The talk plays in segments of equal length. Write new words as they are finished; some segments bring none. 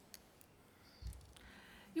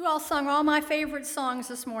You all sung all my favorite songs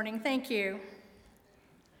this morning. Thank you.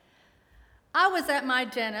 I was at my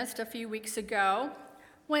dentist a few weeks ago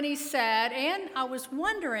when he said, and I was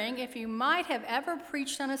wondering if you might have ever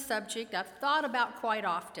preached on a subject I've thought about quite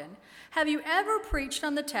often. Have you ever preached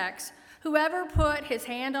on the text, whoever put his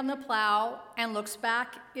hand on the plow and looks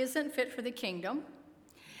back isn't fit for the kingdom?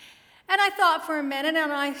 And I thought for a minute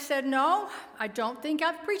and I said, no, I don't think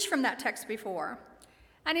I've preached from that text before.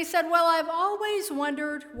 And he said, well, I've always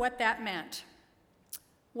wondered what that meant.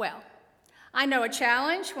 Well, I know a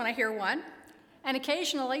challenge when I hear one, and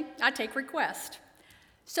occasionally I take requests.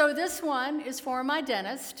 So this one is for my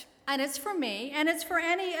dentist, and it's for me, and it's for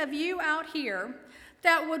any of you out here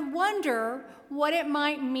that would wonder what it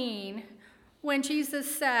might mean when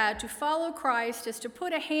Jesus said to follow Christ is to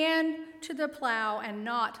put a hand to the plow and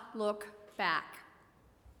not look back.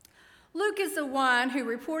 Luke is the one who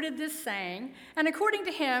reported this saying, and according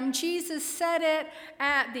to him, Jesus said it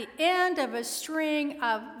at the end of a string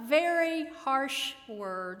of very harsh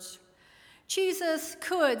words. Jesus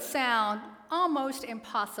could sound almost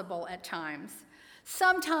impossible at times.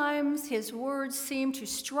 Sometimes his words seem to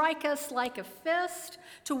strike us like a fist,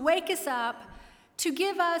 to wake us up, to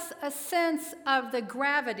give us a sense of the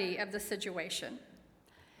gravity of the situation.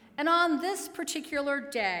 And on this particular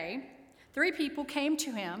day, 3 people came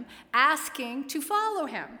to him asking to follow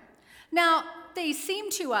him. Now, they seem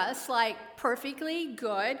to us like perfectly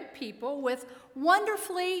good people with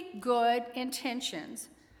wonderfully good intentions,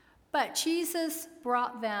 but Jesus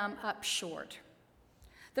brought them up short.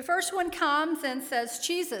 The first one comes and says,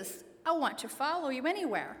 Jesus, I want to follow you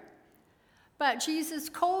anywhere. But Jesus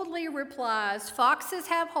coldly replies, foxes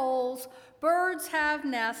have holes, birds have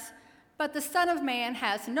nests, but the Son of Man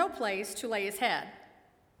has no place to lay his head.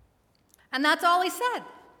 And that's all he said.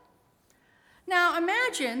 Now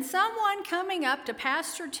imagine someone coming up to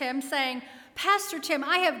Pastor Tim saying, Pastor Tim,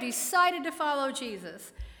 I have decided to follow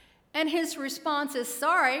Jesus. And his response is,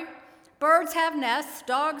 sorry, birds have nests,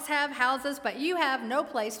 dogs have houses, but you have no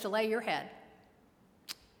place to lay your head.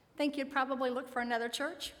 Think you'd probably look for another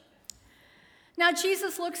church? Now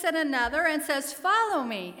Jesus looks at another and says, follow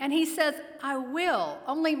me. And he says, I will,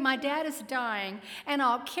 only my dad is dying, and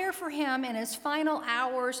I'll care for him in his final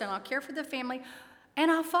hours, and I'll care for the family, and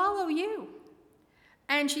I'll follow you.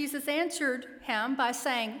 And Jesus answered him by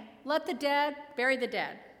saying, let the dead bury the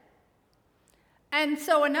dead. And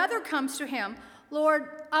so another comes to him, Lord,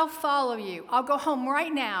 I'll follow you. I'll go home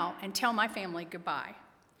right now and tell my family goodbye.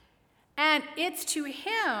 And it's to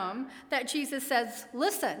him that Jesus says,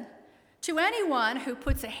 listen, to anyone who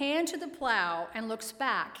puts a hand to the plow and looks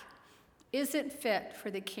back isn't fit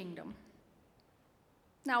for the kingdom.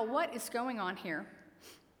 Now, what is going on here?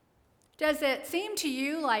 Does it seem to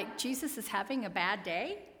you like Jesus is having a bad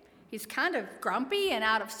day? He's kind of grumpy and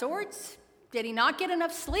out of sorts. Did he not get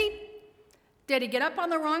enough sleep? Did he get up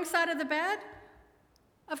on the wrong side of the bed?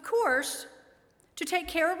 Of course, to take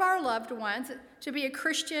care of our loved ones, to be a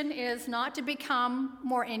Christian is not to become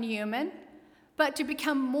more inhuman, but to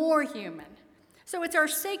become more human. So it's our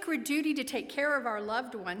sacred duty to take care of our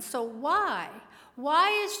loved ones. So why? Why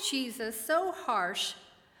is Jesus so harsh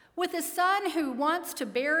with a son who wants to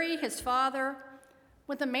bury his father,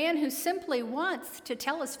 with a man who simply wants to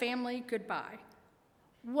tell his family goodbye?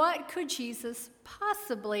 What could Jesus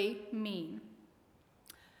possibly mean?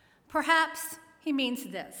 Perhaps he means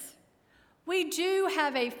this. We do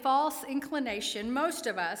have a false inclination, most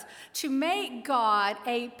of us, to make God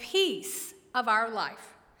a piece of our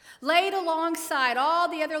life, laid alongside all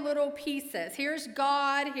the other little pieces. Here's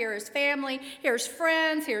God, here's family, here's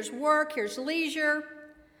friends, here's work, here's leisure.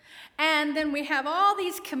 And then we have all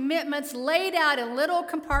these commitments laid out in little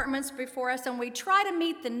compartments before us, and we try to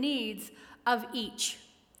meet the needs of each.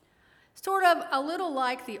 Sort of a little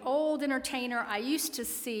like the old entertainer I used to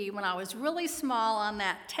see when I was really small on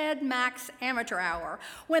that Ted Max Amateur Hour,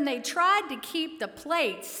 when they tried to keep the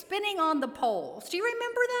plates spinning on the poles. Do you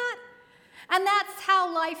remember that? And that's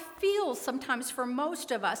how life feels sometimes for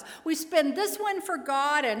most of us. We spend this one for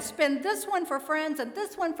God and spend this one for friends and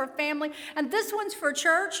this one for family and this one's for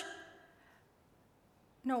church.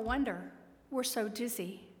 No wonder we're so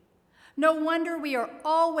dizzy. No wonder we are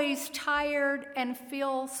always tired and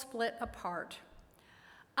feel split apart.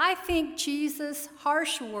 I think Jesus'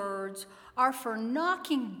 harsh words are for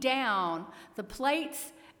knocking down the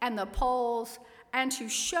plates and the poles and to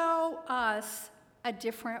show us a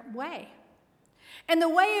different way. In the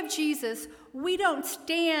way of Jesus, we don't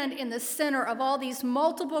stand in the center of all these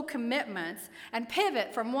multiple commitments and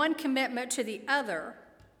pivot from one commitment to the other.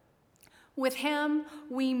 With him,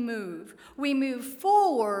 we move. We move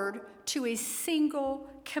forward to a single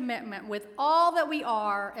commitment with all that we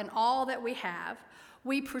are and all that we have.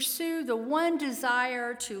 We pursue the one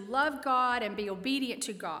desire to love God and be obedient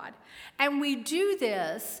to God. And we do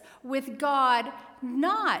this with God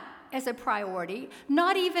not as a priority,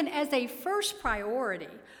 not even as a first priority.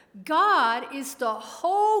 God is the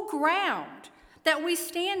whole ground that we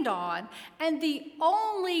stand on and the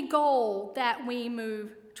only goal that we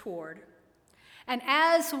move toward. And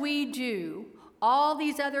as we do, all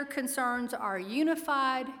these other concerns are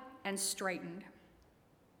unified and straightened.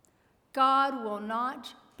 God will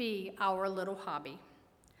not be our little hobby.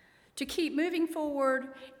 To keep moving forward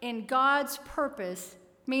in God's purpose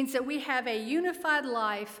means that we have a unified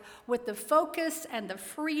life with the focus and the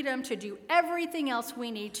freedom to do everything else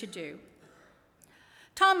we need to do.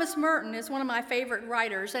 Thomas Merton is one of my favorite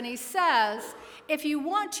writers, and he says, if you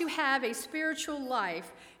want to have a spiritual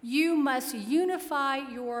life, you must unify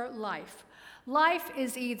your life. Life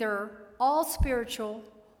is either all spiritual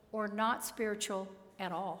or not spiritual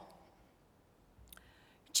at all.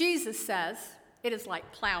 Jesus says it is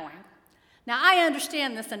like plowing. Now, I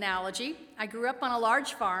understand this analogy. I grew up on a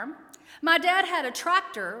large farm. My dad had a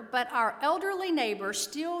tractor, but our elderly neighbor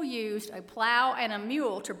still used a plow and a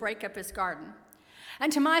mule to break up his garden.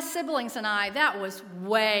 And to my siblings and I, that was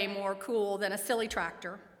way more cool than a silly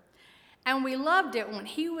tractor. And we loved it when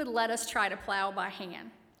he would let us try to plow by hand.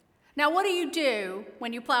 Now, what do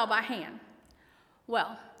when you plow by hand?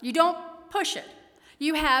 Well, you don't push it.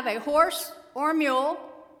 You have a horse or a mule,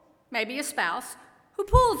 maybe a spouse, who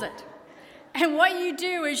pulls it. And what you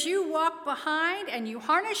do is you walk behind and you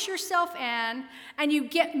harness yourself in and you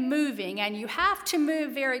get moving, and you have to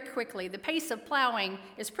move very quickly. The pace of plowing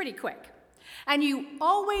is pretty quick. And you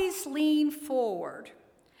always lean forward.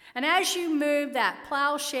 And as you move, that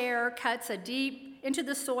plowshare cuts a deep into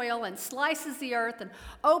the soil and slices the earth and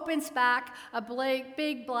opens back a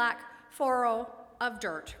big black furrow of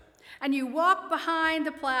dirt. And you walk behind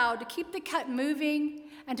the plow to keep the cut moving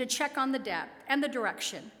and to check on the depth and the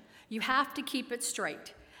direction. You have to keep it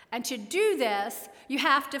straight. And to do this, you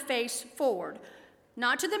have to face forward,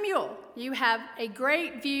 not to the mule. You have a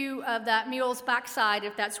great view of that mule's backside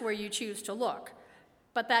if that's where you choose to look.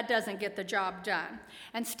 But that doesn't get the job done.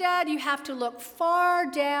 Instead, you have to look far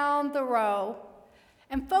down the row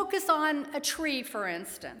and focus on a tree, for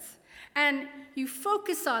instance. And you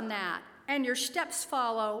focus on that, and your steps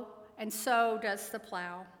follow, and so does the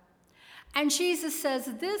plow. And Jesus says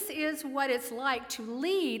this is what it's like to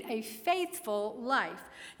lead a faithful life.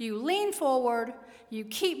 You lean forward, you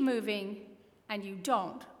keep moving, and you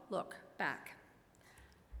don't look back.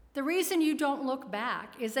 The reason you don't look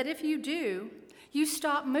back is that if you do, you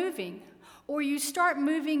stop moving, or you start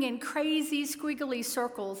moving in crazy, squiggly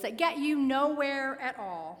circles that get you nowhere at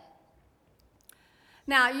all.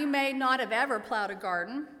 Now, you may not have ever plowed a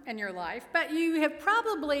garden in your life, but you have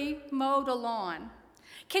probably mowed a lawn.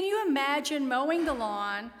 Can you imagine mowing the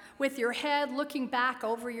lawn with your head looking back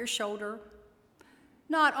over your shoulder?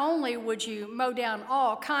 Not only would you mow down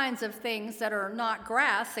all kinds of things that are not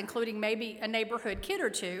grass, including maybe a neighborhood kid or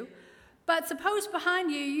two, but suppose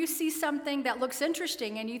behind you you see something that looks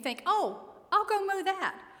interesting and you think, oh, I'll go mow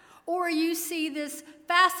that. Or you see this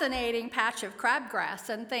fascinating patch of crabgrass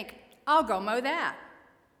and think, I'll go mow that.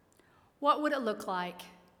 What would it look like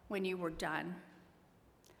when you were done?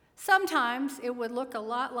 Sometimes it would look a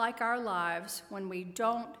lot like our lives when we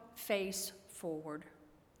don't face forward,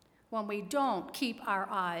 when we don't keep our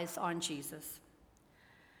eyes on Jesus.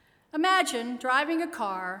 Imagine driving a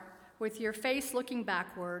car with your face looking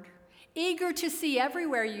backward, eager to see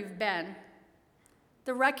everywhere you've been.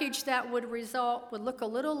 The wreckage that would result would look a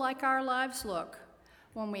little like our lives look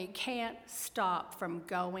when we can't stop from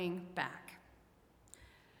going back.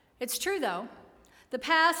 It's true, though. The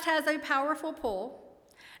past has a powerful pull.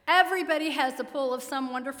 Everybody has the pull of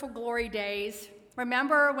some wonderful glory days.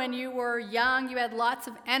 Remember when you were young, you had lots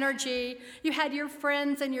of energy. You had your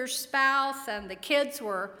friends and your spouse, and the kids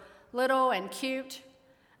were little and cute,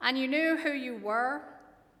 and you knew who you were.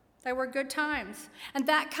 They were good times. And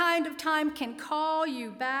that kind of time can call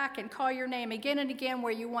you back and call your name again and again,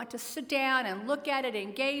 where you want to sit down and look at it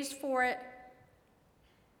and gaze for it.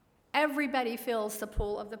 Everybody feels the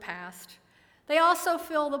pull of the past. They also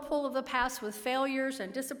feel the pull of the past with failures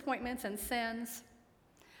and disappointments and sins.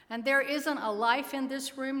 And there isn't a life in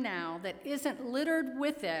this room now that isn't littered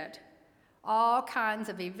with it, all kinds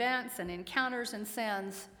of events and encounters and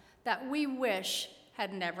sins that we wish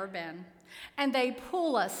had never been. And they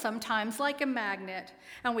pull us sometimes like a magnet,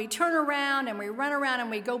 and we turn around and we run around and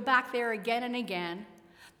we go back there again and again.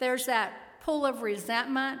 There's that pull of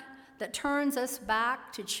resentment that turns us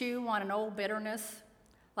back to chew on an old bitterness,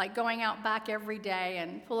 like going out back every day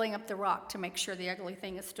and pulling up the rock to make sure the ugly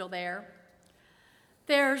thing is still there.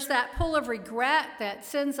 There's that pull of regret that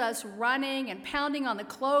sends us running and pounding on the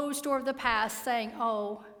closed door of the past, saying,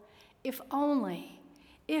 oh, if only,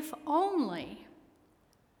 if only.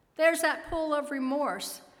 There's that pull of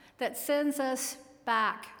remorse that sends us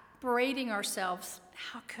back, berating ourselves.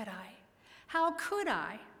 How could I? How could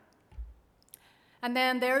I? And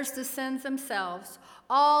then there's the sins themselves,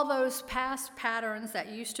 all those past patterns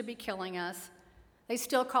that used to be killing us. They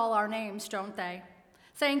still call our names, don't they?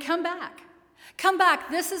 Saying, come back. Come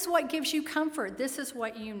back. This is what gives you comfort. This is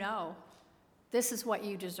what you know. This is what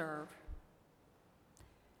you deserve.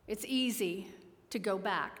 It's easy to go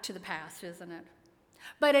back to the past, isn't it?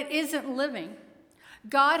 But it isn't living.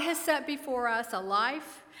 God has set before us a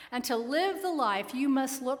life, and to live the life, you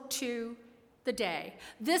must look to the day,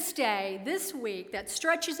 this week that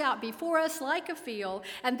stretches out before us like a field,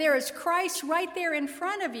 and there is Christ right there in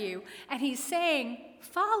front of you, and he's saying,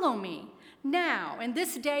 follow me now in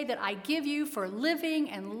this day that I give you for living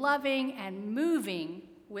and loving and moving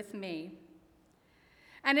with me.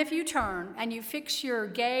 And if you turn and you fix your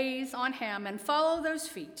gaze on him and follow those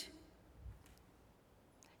feet,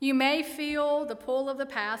 you may feel the pull of the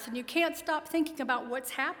past, and you can't stop thinking about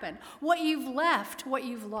what's happened, what you've left, what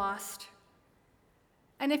you've lost.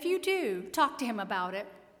 And if you do, talk to him about it.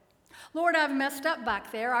 Lord, I've messed up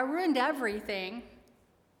back there. I ruined everything.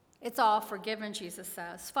 It's all forgiven, Jesus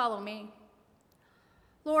says. Follow me.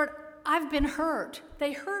 Lord, I've been hurt.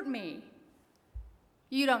 They hurt me.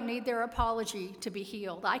 You don't need their apology to be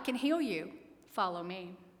healed. I can heal you. Follow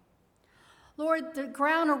me. Lord, the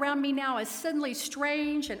ground around me now is suddenly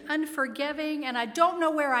strange and unforgiving, and I don't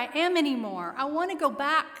know where I am anymore. I want to go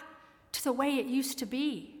back to the way it used to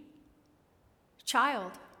be.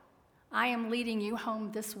 Child, I am leading you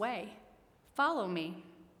home this way. Follow me.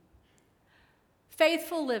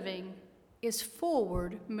 Faithful living is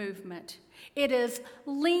forward movement. It is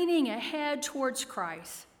leaning ahead towards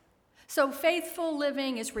Christ. So faithful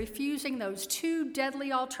living is refusing those two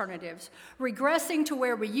deadly alternatives, regressing to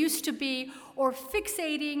where we used to be or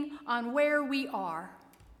fixating on where we are.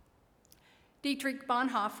 Dietrich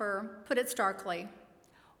Bonhoeffer put it starkly,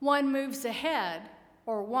 one moves ahead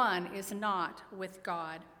or one is not with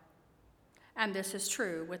God. And this is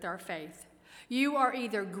true with our faith. You are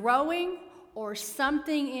either growing or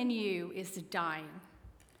something in you is dying.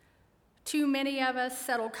 Too many of us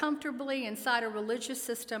settle comfortably inside a religious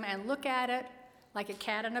system and look at it like a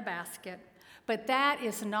cat in a basket. But that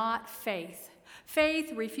is not faith.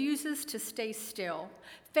 Faith refuses to stay still.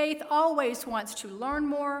 Faith always wants to learn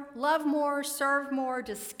more, love more, serve more,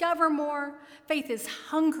 discover more. Faith is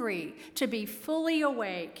hungry to be fully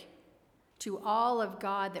awake to all of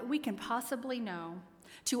God that we can possibly know,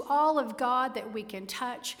 to all of God that we can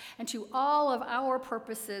touch, and to all of our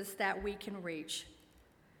purposes that we can reach.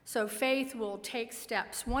 So faith will take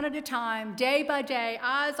steps one at a time, day by day,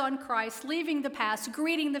 eyes on Christ, leaving the past,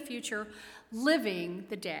 greeting the future, living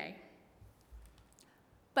the day.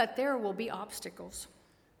 But there will be obstacles.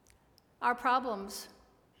 Our problems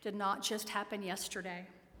did not just happen yesterday.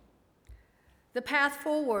 The path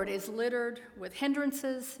forward is littered with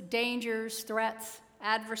hindrances, dangers, threats,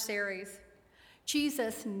 adversaries.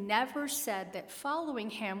 Jesus never said that following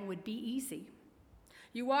him would be easy.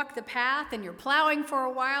 You walk the path and you're plowing for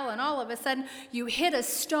a while, and all of a sudden you hit a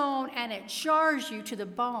stone and it jars you to the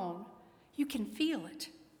bone. You can feel it.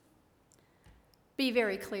 Be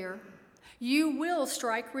very clear. You will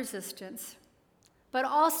strike resistance, but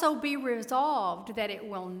also be resolved that it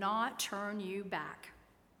will not turn you back.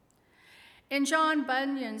 In John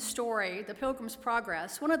Bunyan's story, The Pilgrim's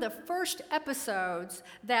Progress, one of the first episodes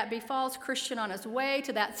that befalls Christian on his way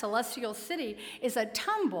to that celestial city is a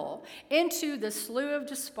tumble into the Slough of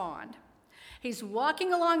Despond. He's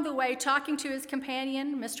walking along the way talking to his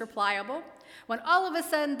companion, Mr. Pliable, when all of a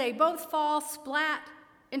sudden they both fall splat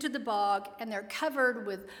into the bog, and they're covered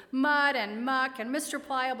with mud and muck, and Mr.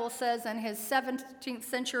 Pliable says in his 17th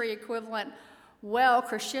century equivalent, "Well,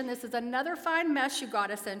 Christian, this is another fine mess you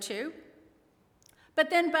got us into." But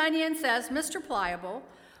then Bunyan says Mr. Pliable,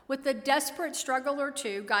 with a desperate struggle or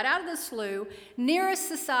two, got out of the slough nearest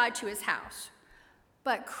the side to his house.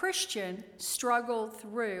 But Christian struggled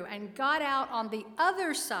through and got out on the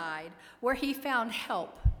other side where he found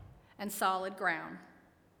help and solid ground.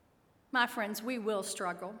 My friends, we will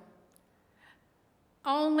struggle.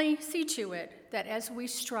 Only see to it that as we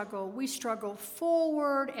struggle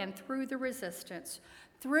forward and through the resistance,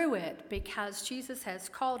 through it because Jesus has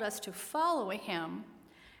called us to follow him,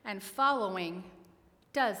 and following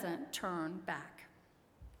doesn't turn back.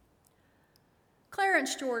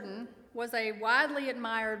 Clarence Jordan was a widely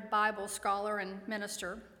admired Bible scholar and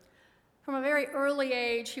minister From a very early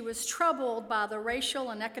age, he was troubled by the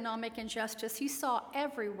racial and economic injustice he saw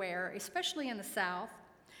everywhere, especially in the South.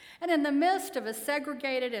 And in the midst of a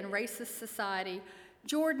segregated and racist society,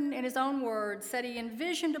 Jordan, in his own words, said he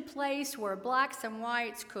envisioned a place where blacks and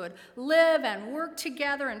whites could live and work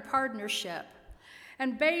together in partnership.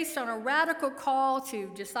 And based on a radical call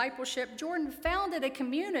to discipleship, Jordan founded a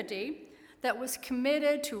community that was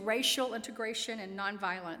committed to racial integration and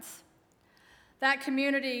nonviolence. That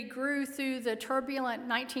community grew through the turbulent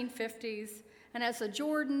 1950s, and as the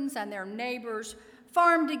Jordans and their neighbors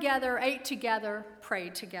farmed together, ate together,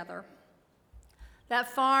 prayed together. That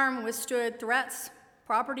farm withstood threats,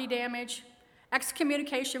 property damage,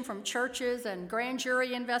 excommunication from churches and grand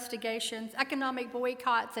jury investigations, economic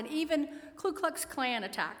boycotts, and even Ku Klux Klan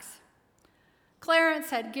attacks. Clarence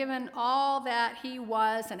had given all that he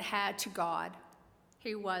was and had to God.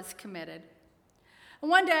 He was committed.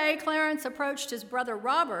 One day, Clarence approached his brother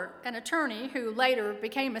Robert, an attorney who later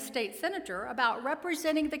became a state senator, about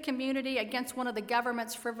representing the community against one of the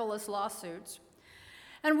government's frivolous lawsuits.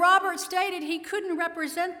 And Robert stated he couldn't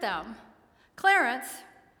represent them. Clarence,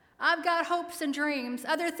 I've got hopes and dreams,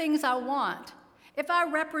 other things I want. If I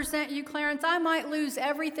represent you, Clarence, I might lose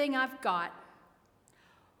everything I've got.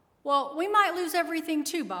 Well, we might lose everything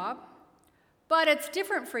too, Bob, but it's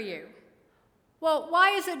different for you. Well,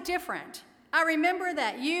 why is it different? I remember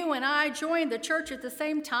that you and I joined the church at the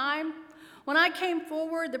same time. When I came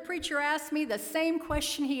forward, the preacher asked me the same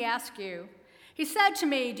question he asked you. He said to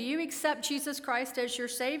me, "Do you accept Jesus Christ as your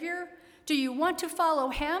Savior? Do you want to follow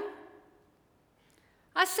him?"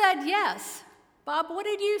 I said, "Yes." Bob, what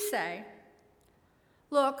did you say?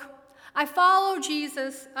 Look, I follow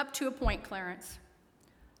Jesus up to a point, Clarence.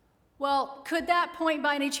 Well, could that point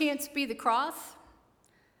by any chance be the cross?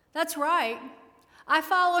 That's right. I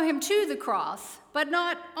follow him to the cross, but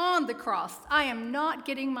not on the cross. I am not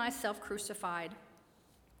getting myself crucified.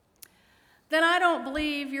 Then I don't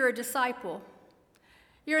believe you're a disciple.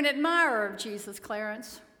 You're an admirer of Jesus,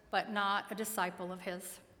 Clarence, but not a disciple of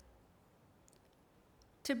his.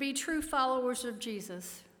 To be true followers of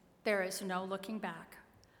Jesus, there is no looking back.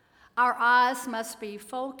 Our eyes must be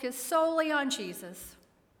focused solely on Jesus.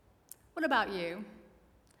 What about you?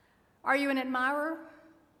 Are you an admirer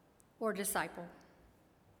or a disciple?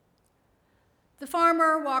 The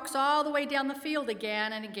farmer walks all the way down the field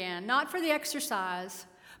again and again, not for the exercise,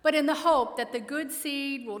 but in the hope that the good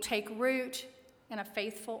seed will take root in a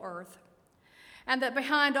faithful earth, and that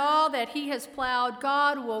behind all that he has plowed,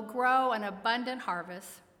 God will grow an abundant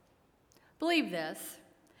harvest. Believe this: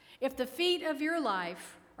 if the feet of your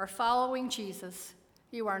life are following Jesus,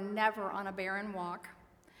 you are never on a barren walk.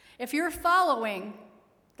 If you're following,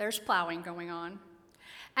 there's plowing going on,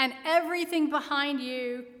 and everything behind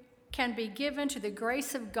you can be given to the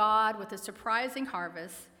grace of God with a surprising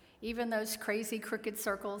harvest, even those crazy crooked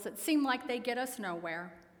circles that seem like they get us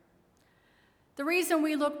nowhere. The reason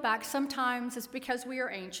we look back sometimes is because we are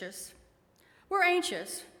anxious. We're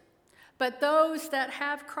anxious, but those that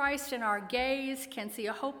have Christ in our gaze can see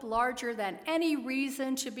a hope larger than any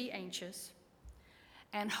reason to be anxious.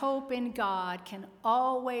 And hope in God can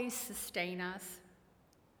always sustain us.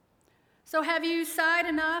 So have you sighed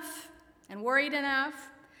enough and worried enough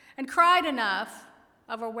and cried enough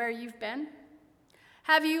over where you've been?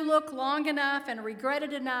 Have you looked long enough and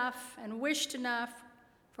regretted enough and wished enough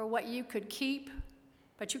for what you could keep,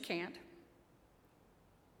 but you can't?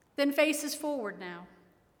 Then faces forward now.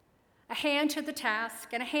 A hand to the task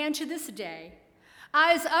and a hand to this day.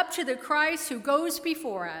 Eyes up to the Christ who goes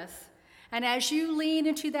before us. And as you lean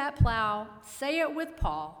into that plow, say it with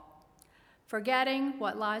Paul, forgetting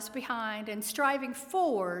what lies behind and striving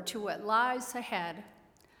forward to what lies ahead,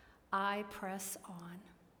 I press on.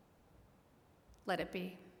 Let it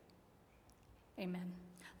be. Amen.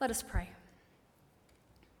 Let us pray.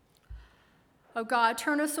 Oh God,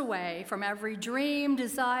 turn us away from every dream,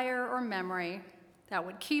 desire, or memory that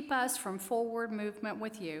would keep us from forward movement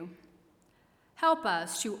with you. Help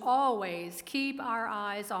us to always keep our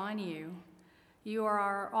eyes on you. You are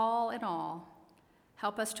our all in all.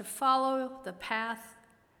 Help us to follow the path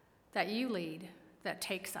that you lead that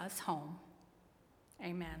takes us home.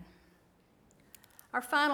 Amen. Our final